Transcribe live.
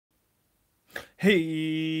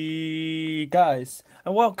Hey guys,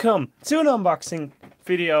 and welcome to an unboxing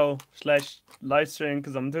video slash live stream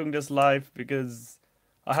because I'm doing this live because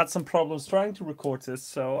I had some problems trying to record this,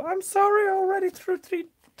 so I'm sorry I already threw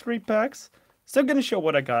three packs. Still gonna show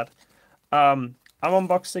what I got. I'm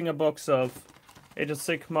unboxing a box of Age of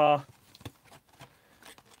Sigmare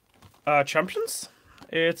Champions.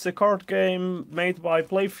 It's a card game made by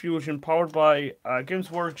PlayFusion, powered by Games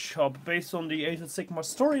Workshop, based on the Age of Sigmare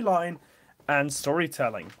storyline and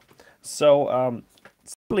storytelling. So,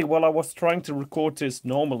 simply while I was trying to record this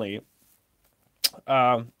normally,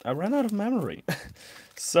 I ran out of memory.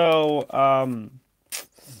 So,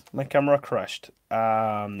 my camera crashed.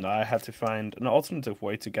 I had to find an alternative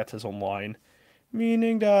way to get this online,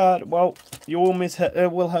 meaning that, well, you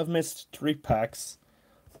will have missed 3 packs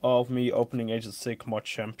of me opening Age of Sigmar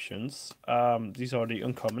Champions. These are the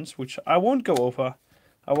uncommons, which I won't go over.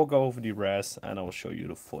 I will go over the rares, and I will show you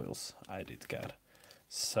the foils I did get.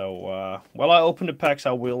 So, while I open the packs,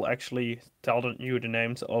 I will actually tell you the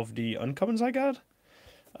names of the uncommons I got.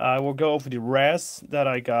 I will go over the rares that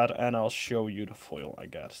I got, and I'll show you the foil I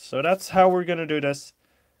got. So that's how we're gonna do this.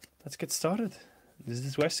 Let's get started. This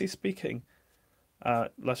is Wesley speaking.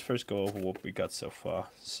 Let's first go over what we got so far.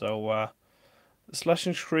 So,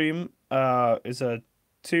 Slashing Scream is a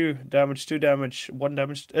 2 damage, 2 damage, 1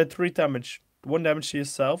 damage, 3 damage, 1 damage to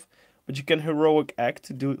yourself. But you can heroic act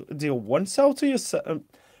to deal 1 cell to yourself.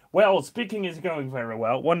 Well, speaking is going very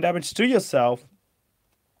well. 1 damage to yourself.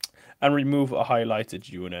 And remove a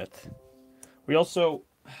highlighted unit. We also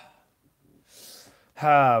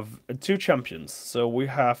have 2 champions. So we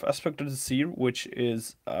have Aspect of the Seer, which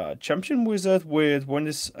is a champion wizard with when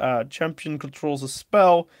this champion controls a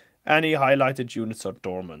spell, any highlighted units are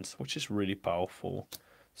dormant, which is really powerful.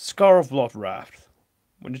 Scar of Blood Raft.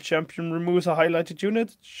 When the champion removes a highlighted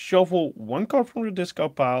unit, shuffle 1 card from your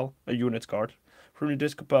discard pile, a unit card, from your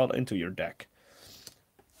discard pile into your deck.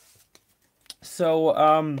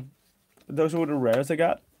 So, those were the rares I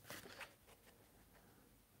got.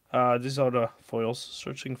 These are the foils.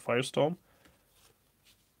 Searching Firestorm.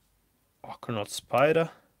 Argonaut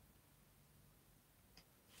Spider.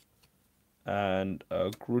 And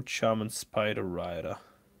Groot Shaman Spider Rider.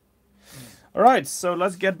 Alright, so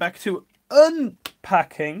let's get back to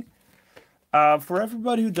unpacking. For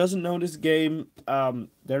everybody who doesn't know this game,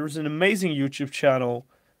 there is an amazing YouTube channel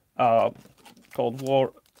called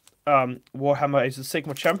Warhammer Age of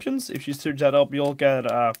Sigmar Champions. If you search that up, you'll get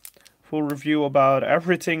a full review about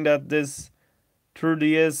everything that this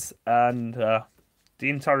truly is and the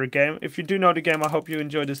entire game. If you do know the game, I hope you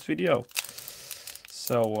enjoy this video.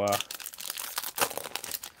 So,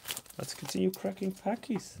 let's continue cracking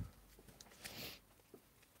packies.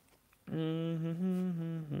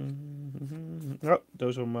 Oh,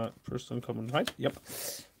 those are my first uncommon, right? Yep.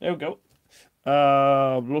 There we go.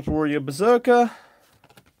 Blood Warrior Berserker.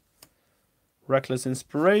 Reckless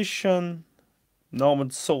Inspiration. Norman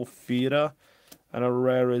Soul Feeder. And a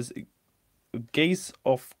rare is Gaze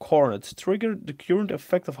of Cornet. Trigger the current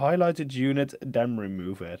effect of highlighted unit, then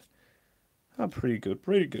remove it. Ah, pretty good,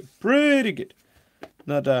 pretty good, pretty good.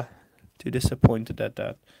 Not too disappointed at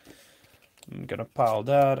that. I'm gonna pile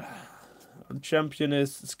that. Our champion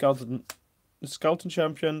is Skeleton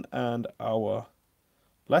champion, and our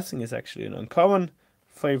blessing is actually an uncommon.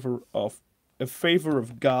 Favor of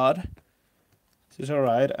God. This is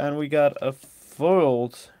alright, and we got a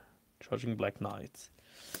foiled Charging Black Knight.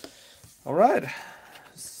 Alright,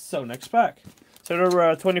 so next pack. So there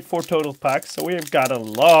are 24 total packs, so we've got a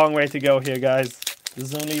long way to go here, guys.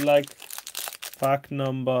 This is only like pack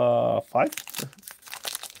number 5.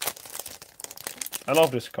 I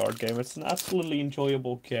love this card game. It's an absolutely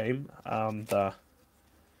enjoyable game, and hope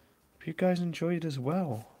you guys enjoy it as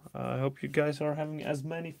well. I hope you guys are having as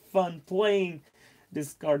many fun playing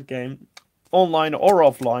this card game, online or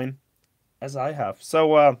offline, as I have.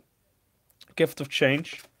 So, Gift of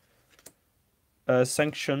Change,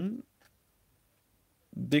 Sanction,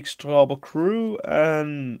 Big Strauber Crew,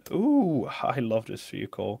 and ooh, I love this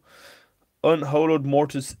vehicle. Unhallowed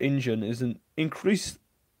Mortis Engine is an increased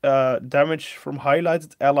damage from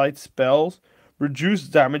highlighted allied spells,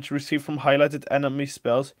 reduced damage received from highlighted enemy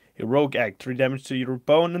spells, heroic act, 3 damage to your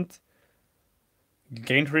opponent,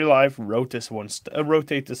 gain 3 life, rotate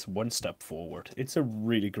this one step forward. It's a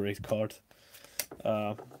really great card.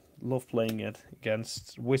 Love playing it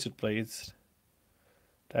against Wizard Blades.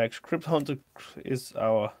 Decks. Crypt Hunter is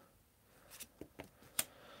our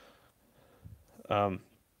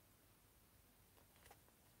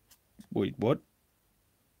wait, what?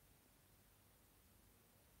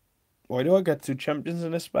 Why do I get 2 champions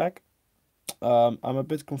in this pack? I'm a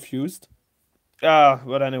bit confused.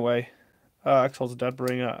 But anyway, Exalted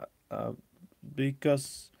Deathbringer.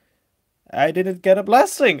 Because I didn't get a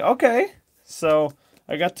blessing. Okay. So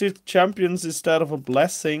I got 2 champions instead of a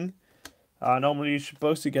blessing. Normally you're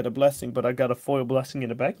supposed to get a blessing, but I got a foil blessing in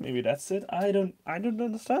the back. Maybe that's it. I don't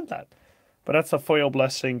understand that. But that's a foil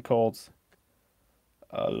blessing called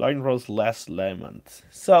Line Rose Last Lament.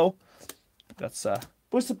 So that's a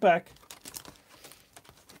booster pack.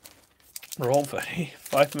 We're already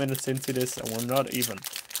 5 minutes into this and we're not even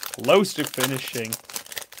close to finishing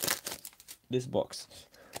this box.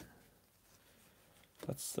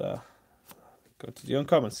 Let's go to the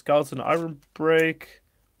uncommon. Skeleton Iron Break,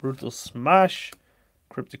 Brutal Smash,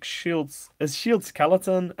 Cryptic Shields, a Shield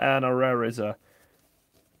Skeleton, and a rare is a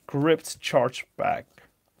Gripped Charge Back.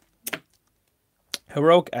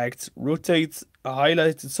 Heroic Act, rotate a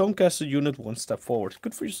highlighted Stonecaster unit 1 step forward.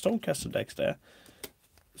 Good for your Stonecaster decks there.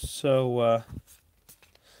 So,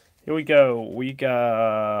 here we go. We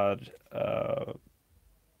got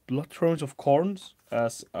Blood Thrones of Corns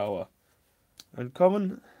as our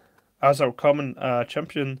uncommon. As our common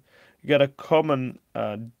champion, you get a common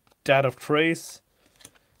Dead of Trace,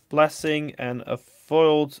 Blessing, and a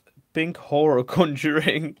foiled Pink Horror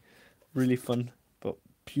Conjuring. Really fun, but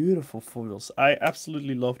beautiful foils. I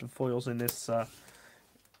absolutely love the foils in this.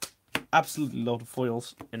 Absolutely love the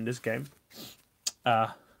foils in this game.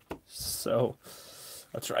 So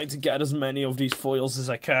I try to get as many of these foils as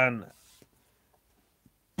I can.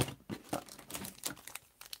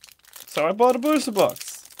 So I bought a booster box.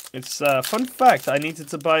 It's a fun fact. I needed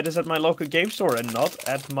to buy this at my local game store and not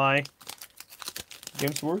at my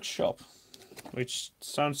Games Workshop. Which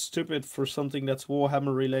sounds stupid for something that's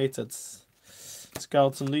Warhammer related.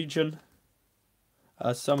 Skeleton Legion.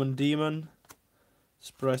 Summon Demon.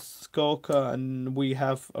 Suppressed Skulker. And we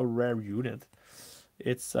have a rare unit.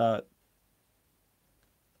 It's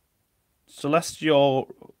Celestial...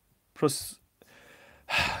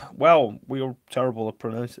 Well, we are terrible at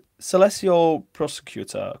pronouncing. Celestial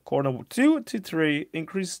Prosecutor. Corner 2 to 3.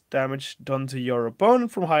 Increase damage done to your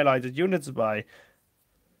opponent from highlighted units by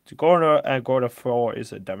to corner, and corner 4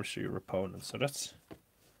 is a damage to your opponent. So it's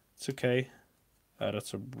okay.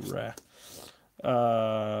 That's a rare.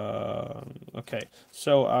 Okay.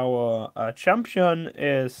 So our champion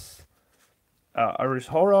is Iris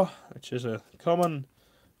Horror, which is a common.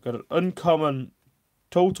 Got an uncommon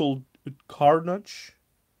Total Carnage.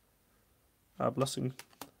 Blessing.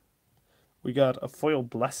 We got a foil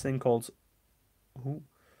blessing called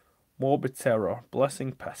Morbid Terror.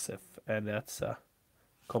 Blessing passive. And that's a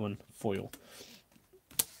common foil.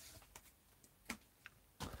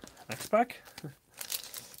 Next pack.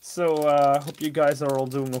 So, hope you guys are all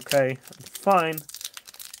doing okay. I'm fine.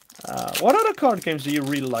 What other card games do you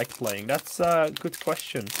really like playing? That's a good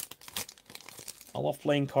question. I love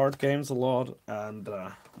playing card games a lot, and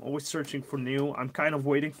always searching for new. I'm kind of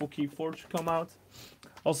waiting for Key Forge to come out.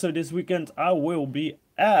 Also, this weekend I will be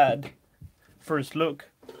at First Look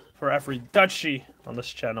for every Dutchie on this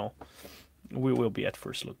channel. We will be at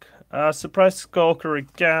First Look. Surprise Skulker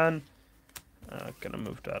again. Gonna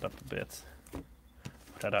move that up a bit.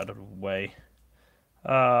 Put that out of the way.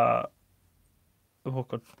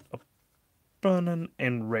 Burning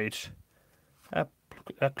Enrage.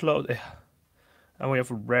 Close. And we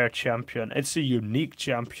have a rare champion. It's a unique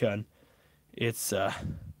champion. It's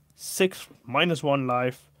 6 -1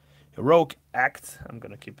 life. Heroic Act. I'm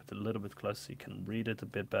gonna keep it a little bit close so you can read it a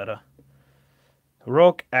bit better.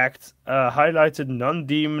 Heroic Act. Highlighted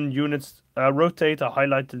non-demon units. Rotate a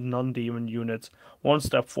highlighted non-demon unit 1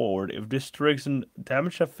 step forward. If this triggers a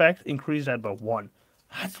damage effect, increase that by 1.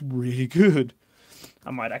 That's really good.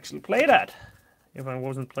 I might actually play that. If I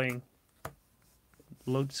wasn't playing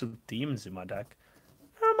loads of demons in my deck.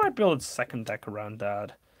 I might build a second deck around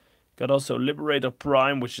that. Got also Liberator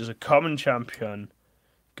Prime, which is a common champion.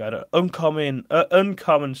 Got an uncommon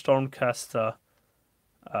Stormcaster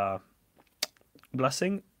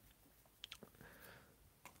Blessing.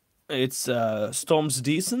 It's Storm's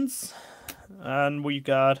Decent. And we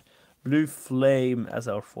got Blue Flame as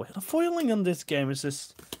our foil. The foiling on this game is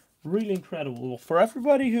just really incredible. For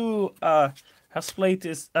everybody who has played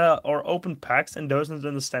this or opened packs and doesn't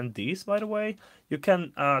understand these, by the way, you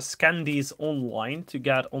can scan these online to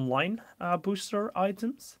get online booster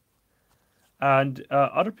items. And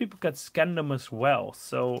other people can scan them as well.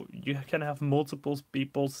 So you can have multiple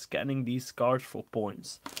people scanning these cards for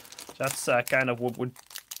points. That's kind of what we're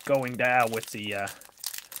going there with the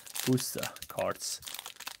booster cards.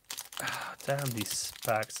 Damn these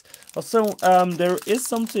packs. Also, there is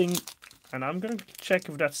something, and I'm gonna check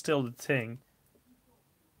if that's still the thing,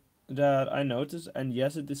 that I noticed, and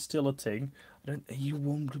yes, it is still a thing. You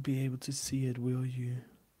won't be able to see it, will you?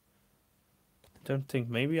 don't think.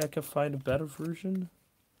 Maybe I can find a better version,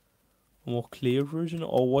 a more clear version,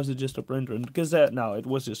 or was it just a print run? Because no, it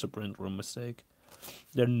was just a print run mistake.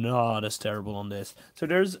 They're not as terrible on this. So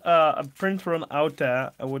there's a print run out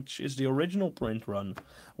there, which is the original print run,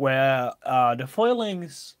 where the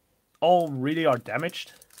foilings all really are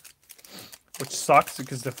damaged, which sucks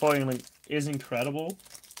because the foiling is incredible.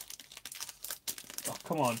 Oh,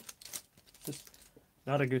 come on. Just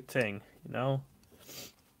not a good thing, you know?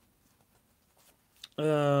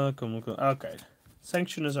 Come on. Okay.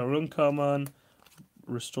 Sanction is our uncommon.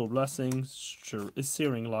 Restore blessings. Sure. Is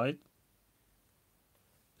Searing Light.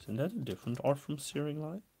 Isn't that a different art from Searing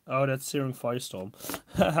Light? Oh, that's Searing Firestorm.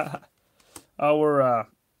 Our,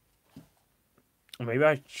 maybe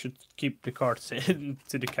I should keep the cards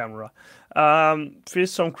into the camera.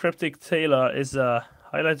 Fearsome Cryptic Tailor is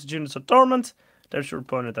highlighted units of Torment. There's your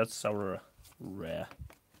opponent. That's our rare.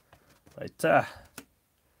 Right there.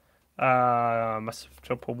 Massive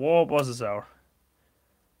Chopper War Boss is our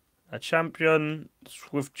champion.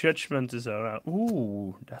 Swift Judgment is our.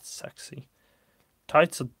 Ooh, that's sexy.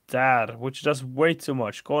 Tides of Dad, which does way too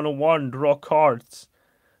much. Corner 1, draw cards.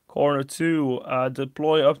 Corner 2,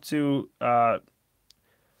 deploy up to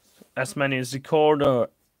as many as the corner.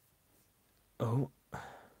 Oh.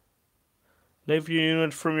 Leave your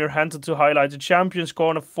unit from your hand to highlight the champions.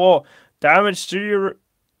 Corner 4, damage to your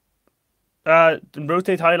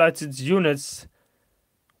rotate highlighted units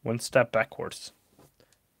 1 step backwards.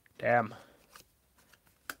 Damn.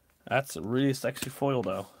 That's a really sexy foil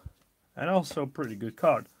though. And also a pretty good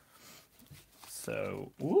card.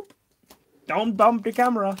 So, whoop. Don't bump the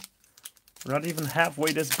camera. We're not even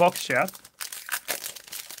halfway this box yet.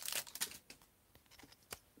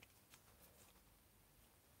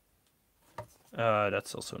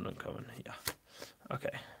 That's also an uncommon, yeah.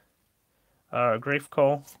 Okay. Grave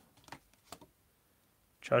Call.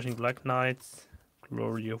 Charging Black Knights.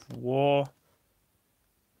 Glory of War.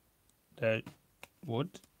 That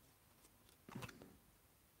would.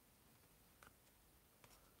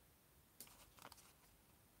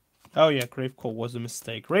 Oh yeah, Gravecall was a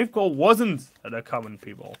mistake. Gravecall wasn't a common,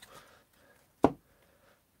 people.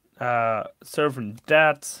 Servant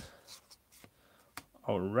Dead.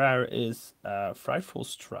 Our rare is Frightful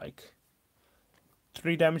Strike.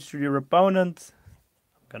 3 damage to your opponent.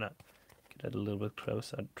 I'm gonna get it a little bit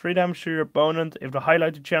closer. 3 damage to your opponent. If the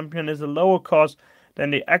highlighted champion is a lower cost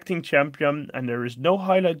than the acting champion and there is no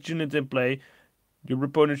highlight unit in play, your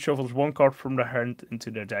opponent shuffles 1 card from their hand into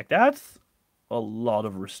their deck. That's a lot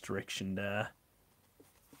of restriction there.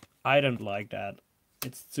 I don't like that.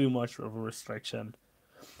 It's too much of a restriction.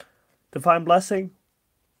 Divine Blessing.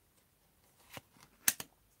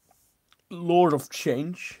 Lord of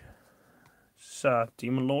Change. It's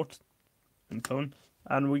Demon Lord and Cone.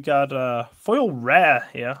 And we got a foil rare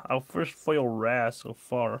here. Our first foil rare so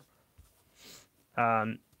far.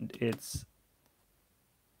 And it's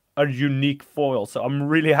a unique foil. So I'm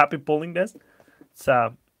really happy pulling this. It's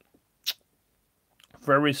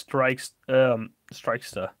very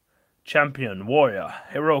strikester. Champion, warrior,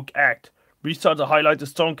 heroic act. Restart the highlighted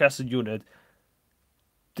Stormcaster unit.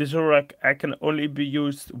 This heroic act can only be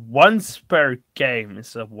used once per game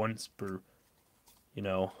instead of once per,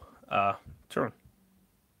 turn.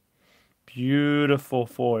 Beautiful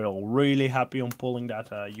foil. Really happy on pulling that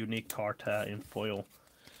unique card in foil.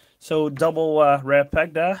 So double rare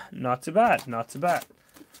pack there. Not too bad. Not too bad.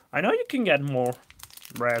 I know you can get more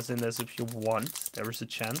rares in this if you want. There is a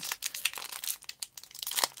chance.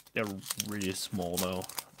 They're really small though.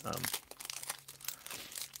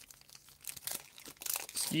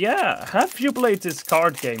 Yeah, have you played this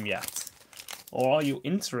card game yet? Or are you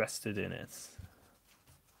interested in it?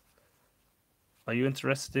 Are you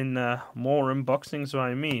interested in more unboxings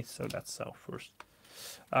by me? So that's our first.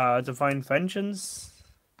 Divine Vengeance.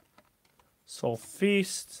 Soul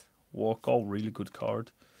Feast. Walk all really good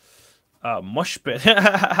card. Mosh Pit.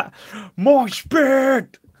 Mosh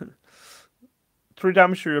Pit! 3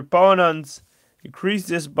 damage to your opponent. Increase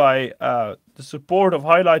this by the support of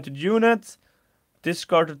highlighted units.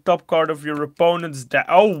 Discard the top card of your opponent's deck.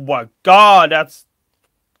 Oh my god, that's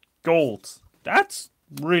gold. That's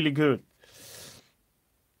really good.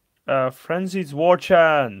 Frenzied War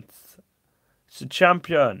Chant. It's a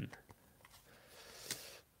champion.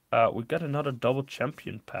 We got another double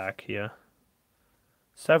champion pack here.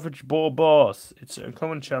 Savage Boar Boss. It's a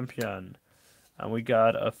common champion. And we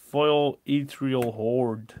got a foil Ethereal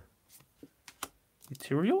Horde.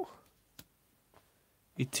 Ethereal?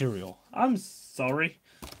 Ethereal. I'm sorry.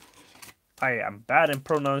 I am bad in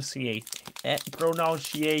pronunciation.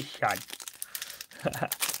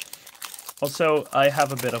 Also, I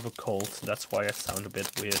have a bit of a cold. That's why I sound a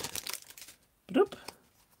bit weird. Boop.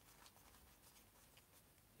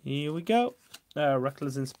 Here we go.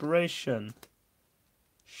 Reckless Inspiration.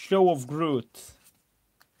 Show of Groot.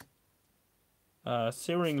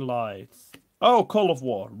 Searing Lights. Oh, Call of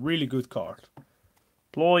War. Really good card.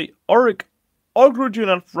 Deploy Auric Groot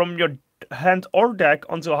unit from your hand or deck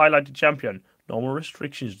onto a highlighted champion. No more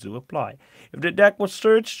restrictions do apply. If the deck was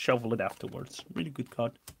searched, shuffle it afterwards. Really good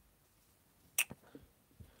card.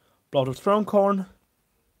 Blood of Throne Cornel.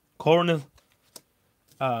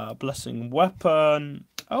 Blessing Weapon.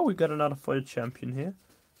 Oh, we got another foil champion here.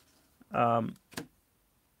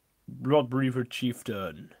 Blood Breather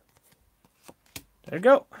Chieftain. There you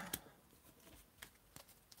go.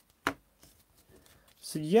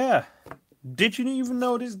 So yeah, did you even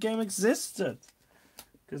know this game existed?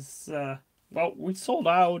 Because, well, we sold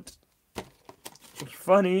out. It's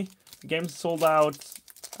funny, the game sold out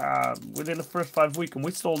within the first 5 weeks, and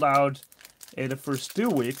we sold out in the first 2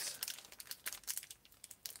 weeks.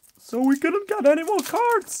 So we couldn't get any more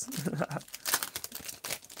cards.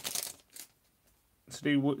 So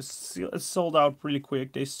they sold out really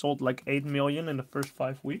quick. They sold like 8 million in the first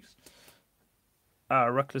 5 weeks.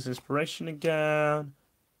 Reckless Inspiration again.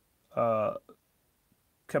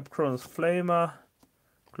 Capcron's Flamer.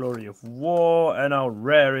 Glory of War. And our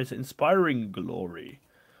rare is Inspiring Glory.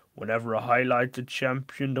 Whenever a highlighted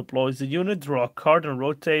champion deploys a unit, draw a card and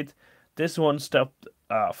rotate this one step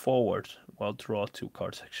forward. Well, draw 2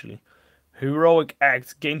 cards actually. Heroic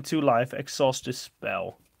Act. Gain 2 life. Exhaust this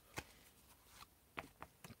spell.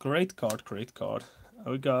 Great card, great card.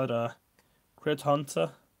 We got Crit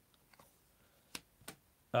Hunter.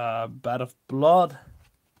 Bat of Blood.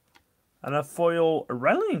 And a foil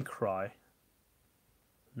Rallying Cry.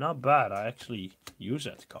 Not bad, I actually use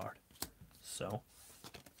that card. So,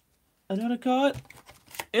 another card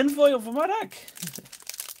in foil for my deck.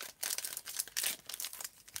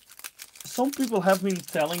 Some people have been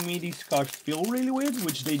telling me these cards feel really weird,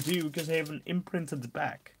 which they do because they have an imprinted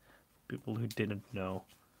back. People who didn't know.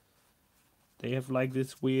 They have like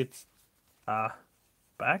this weird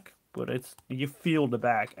back, but you feel the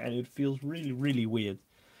back and it feels really, really weird.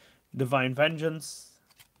 Divine Vengeance,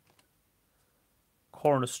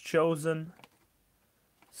 Cornus Chosen,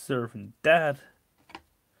 Servant Dead,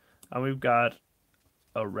 and we've got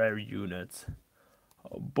a rare unit.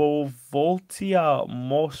 Bovoltia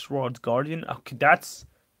Mossrod Guardian. Okay, that's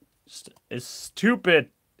a stupid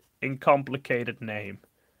and complicated name.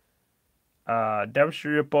 Damage to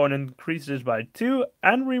your opponent increases by 2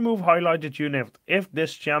 and remove highlighted unit if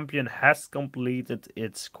this champion has completed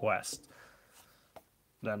its quest.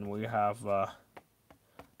 Then we have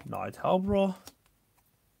Knight Halbra.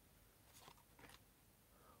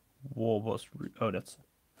 Warboss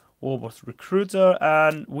Recruiter,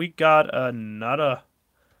 and we got another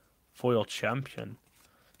foil champion.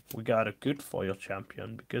 We got a good foil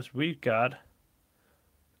champion because we got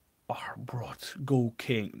Arbrot Go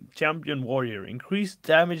King, Champion Warrior. Increased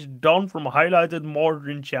damage done from highlighted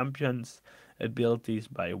modern champions' abilities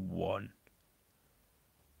by 1.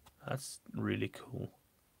 That's really cool.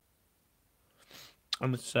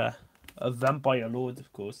 And it's a Vampire Lord,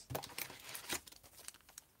 of course.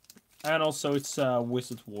 And also it's a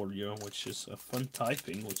Wizard Warrior, which is a fun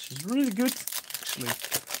typing, which is really good. Actually,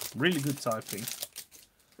 really good typing.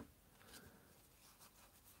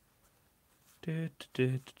 There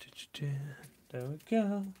we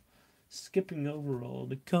go. Skipping over all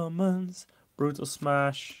the commands. Brutal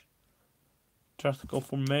Smash. Tactical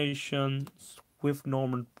Formation. Swift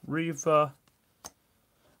Norman Reaver.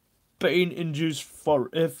 Pain-induced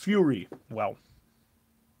Fury. Well.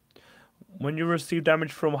 When you receive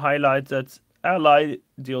damage from highlighted ally,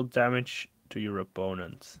 deal damage to your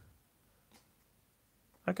opponent.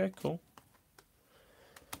 Okay, cool.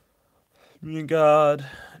 You got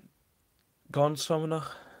Gun Summoner,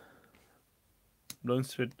 Bone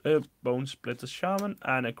Splitter Shaman,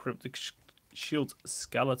 and a Cryptic Shield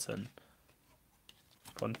Skeleton.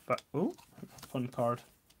 Fun card.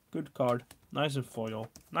 Good card. Nice and foil.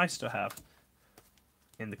 Nice to have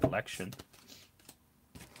in the collection.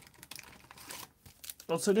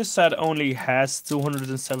 Also, this set only has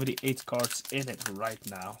 278 cards in it right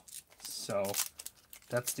now. So,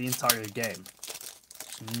 that's the entire game.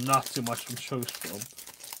 Not too much to choose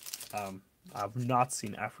from. I've not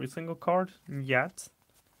seen every single card yet,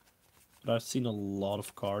 but I've seen a lot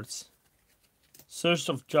of cards. Search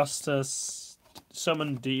of Justice,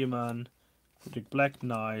 Summon Demon, the Black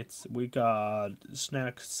Knight. We got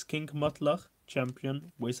Snack Skink Muttler,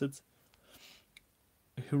 Champion, Wizard.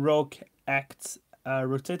 Heroic Act,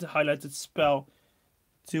 rotate the highlighted spell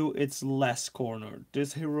to its last corner.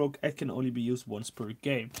 This Heroic Act can only be used once per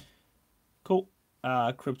game. Cool.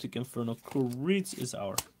 Cryptic Inferno Creeds is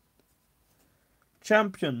our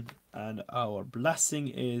champion, and our blessing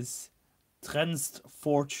is Trenst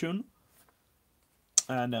Fortune.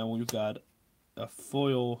 And then we've got a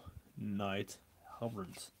foil Knight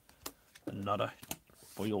Hovland, another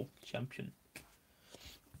foil champion.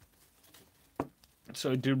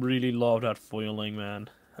 So I do really love that foiling, man.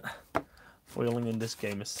 Foiling in this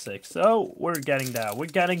game is sick. So we're getting there. We're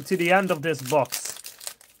getting to the end of this box.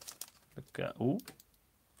 Look, ooh.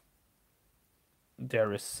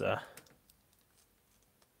 There is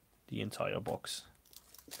the entire box.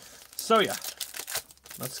 So yeah,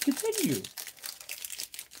 let's continue.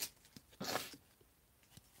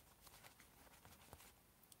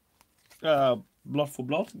 Blood for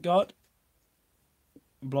Blood God.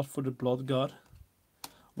 Blood for the Blood God.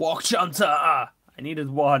 Walk Chanter! I needed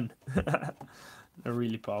one. They're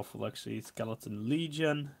really powerful actually. Skeleton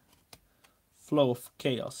Legion. Flow of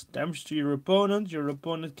Chaos. Damage to your opponent. Your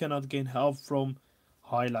opponent cannot gain health from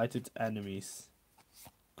highlighted enemies.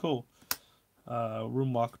 Cool.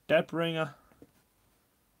 Rumark Deathbringer.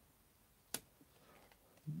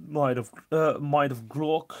 Might of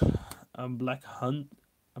Grok.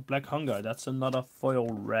 Black Hunger. That's another foil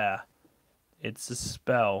rare. It's a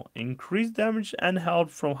spell. Increase damage and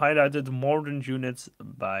health from highlighted modern units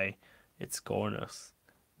by its corners.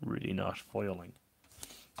 Really not foiling.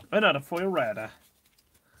 Another foil rare.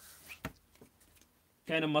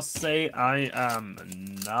 Kinda must say I am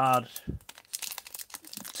not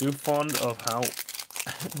too fond of how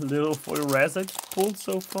little foil rares I've pulled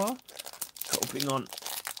so far. Hoping on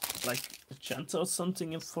like a Chanta or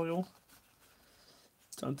something in foil.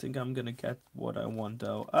 Don't think I'm gonna get what I want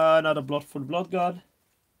though. Another Blood for the Blood God.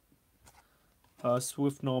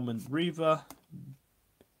 Swift Norman Reaver.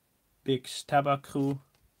 Big Stabber Crew.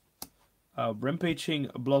 Rampaging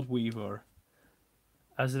Bloodweaver.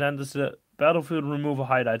 As it enters the battlefield, remove a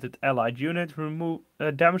highlighted allied unit. Remove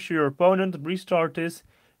damage to your opponent. Restart this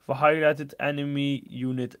if a highlighted enemy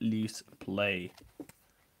unit leaves play.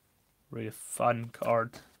 Really fun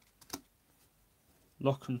card.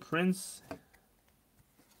 Lochen Prince.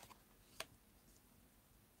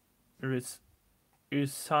 There is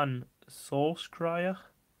Usan Soulscryer.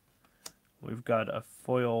 We've got a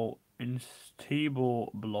foil Unstable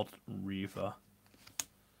Blood Reaver.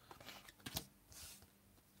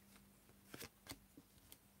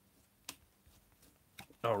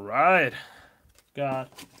 Alright. Got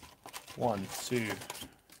 1, 2,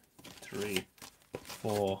 3,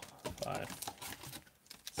 4, 5,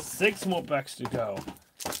 6 more packs to go.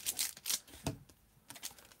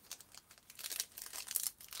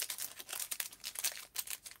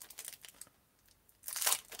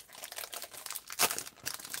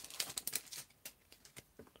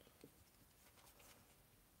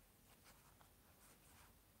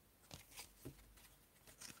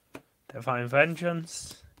 Divine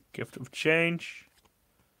Vengeance, Gift of Change,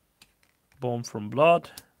 Born from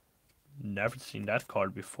Blood. Never seen that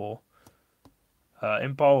card before.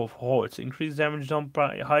 Empower of Hordes, increase damage done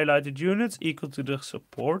by highlighted units equal to the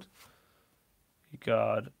support. You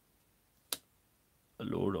got a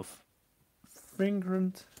Lord of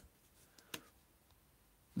Fingrant,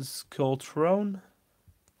 the Skull Throne,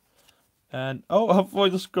 and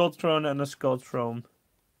avoid the Skull Throne and a Skull Throne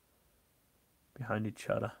behind each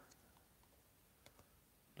other.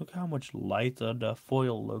 Look how much lighter the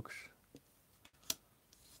foil looks.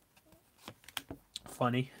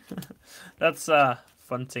 Funny. That's a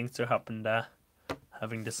fun thing to happen there.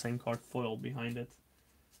 Having the same card foil behind it.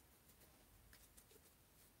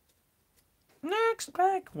 Next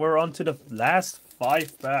pack. We're on to the last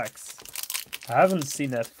 5 packs. I haven't seen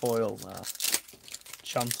that foil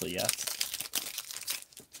Chanta yet.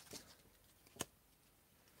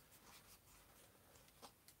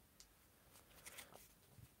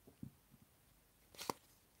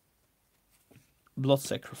 Blood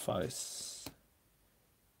Sacrifice.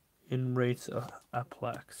 Inrate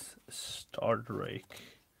Aplex. Stardrake.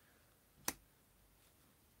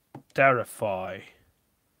 Terrify.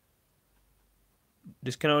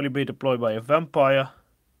 This can only be deployed by a vampire.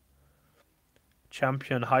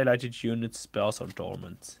 Champion highlighted unit spells are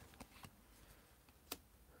dormant.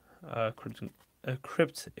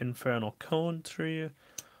 Crypt Infernal Cone Trio.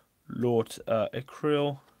 Lord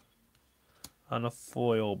Ekril. And a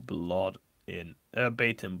foil Blood in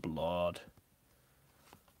Bait in Blood.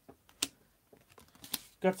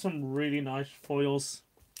 Got some really nice foils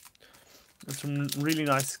and some really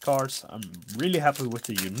nice cards. I'm really happy with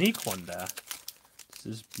the unique one there. This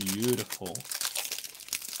is beautiful.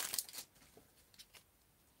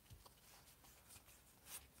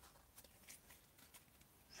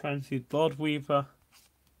 Frenzied Bloodweaver,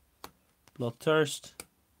 Bloodthirst,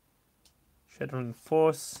 Shattering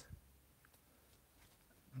Force,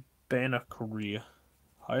 Banner Career.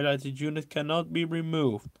 Highlighted unit cannot be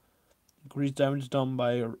removed. Increased damage done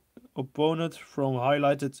by opponent from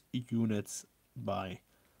highlighted units by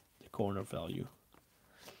the corner value.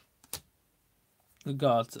 We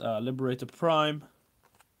got Liberator Prime,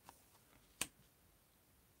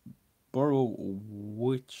 Burrow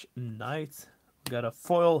Witch Knight. We got a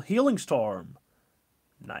foil Healing Storm.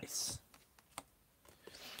 Nice.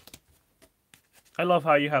 I love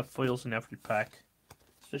how you have foils in every pack.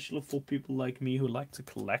 Especially for people like me who like to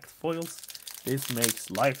collect foils. This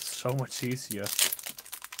makes life so much easier.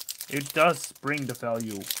 It does bring the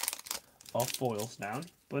value of foils down,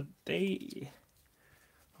 but they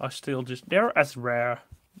are still just... They're as rare.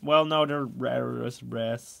 Well, no, they're rarer as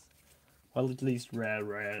rares. Well, at least rare.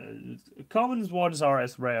 Common ones are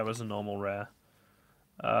as rare as a normal rare.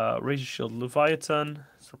 Razor Shield Leviathan,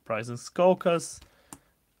 Surprising Skulkers,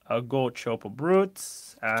 a Gold Chopper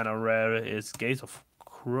Brute, and a rare is Gaze of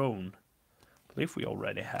Crone. I believe we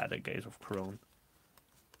already had a Gaze of Crone.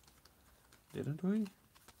 Didn't we?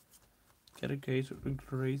 Get a Gaze of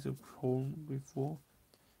Crone before?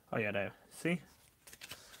 Oh yeah, there. See?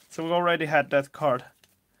 So we already had that card.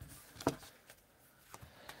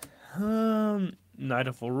 Knight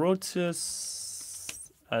of Orotis,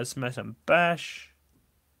 Smash and Bash.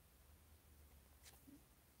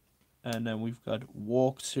 And then we've got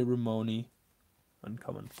Walk Ceremony,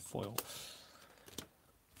 uncommon foil.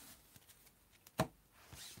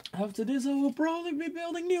 After this, I will probably be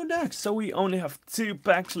building new decks. So we only have 2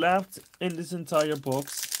 packs left in this entire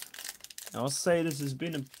box. I'll say this has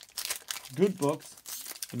been a good box.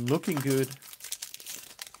 Been looking good.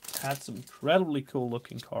 Had some incredibly cool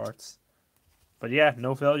looking cards. But yeah,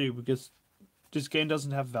 no value because this game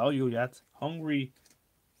doesn't have value yet. Hungry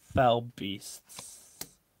Fell Beasts.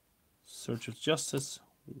 Search of Justice.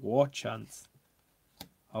 War Chant.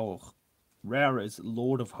 Oh, rare is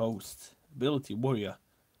Lord of Hosts. Ability Warrior.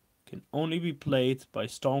 Can only be played by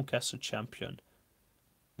Stormcaster Champion.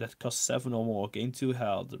 That costs 7 or more. Gain 2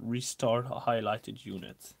 health. Restart a highlighted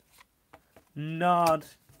unit.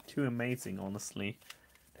 Not too amazing, honestly.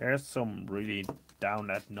 There's some really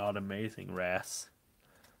down at not amazing rares.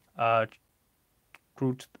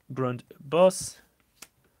 Grunt Boss.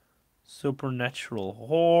 Supernatural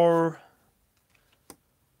Horror.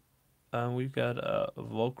 And we've got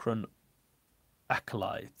Volcran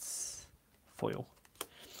Acolytes foil.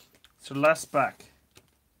 So last pack.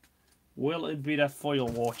 Will it be that foil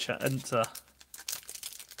War Chanter?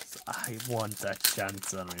 I want that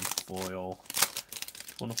Chanter in foil.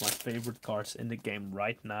 It's one of my favorite cards in the game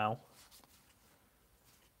right now.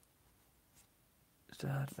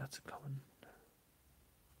 That's a common.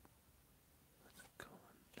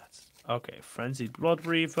 Okay, Frenzied Blood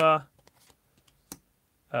Reaver.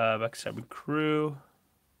 Backstabbing Crew.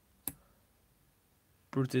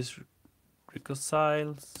 Brutus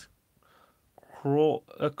Reconciles.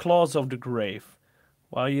 Claws of the Grave.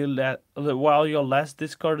 While your last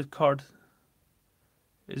discarded card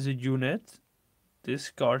is a unit, this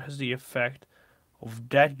card has the effect of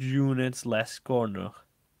that unit's last corner.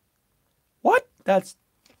 What? That's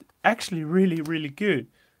actually really good.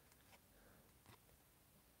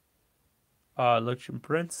 Luxian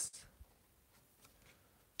Prince.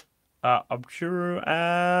 Obturer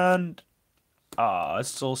and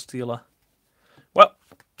Soul Stealer. Well,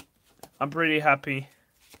 I'm pretty happy.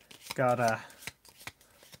 Got a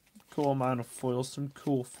cool amount of foils, some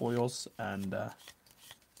cool foils, and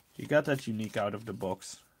you got that unique out of the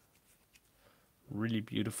box. Really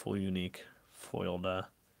beautiful unique foil there.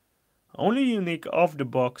 Only unique off the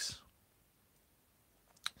box.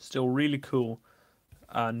 Still really cool.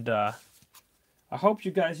 And I hope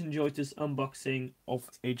you guys enjoyed this unboxing of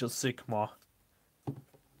Age of Sigmare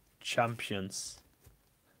Champions.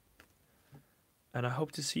 And I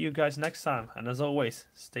hope to see you guys next time. And as always,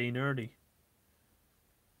 stay nerdy.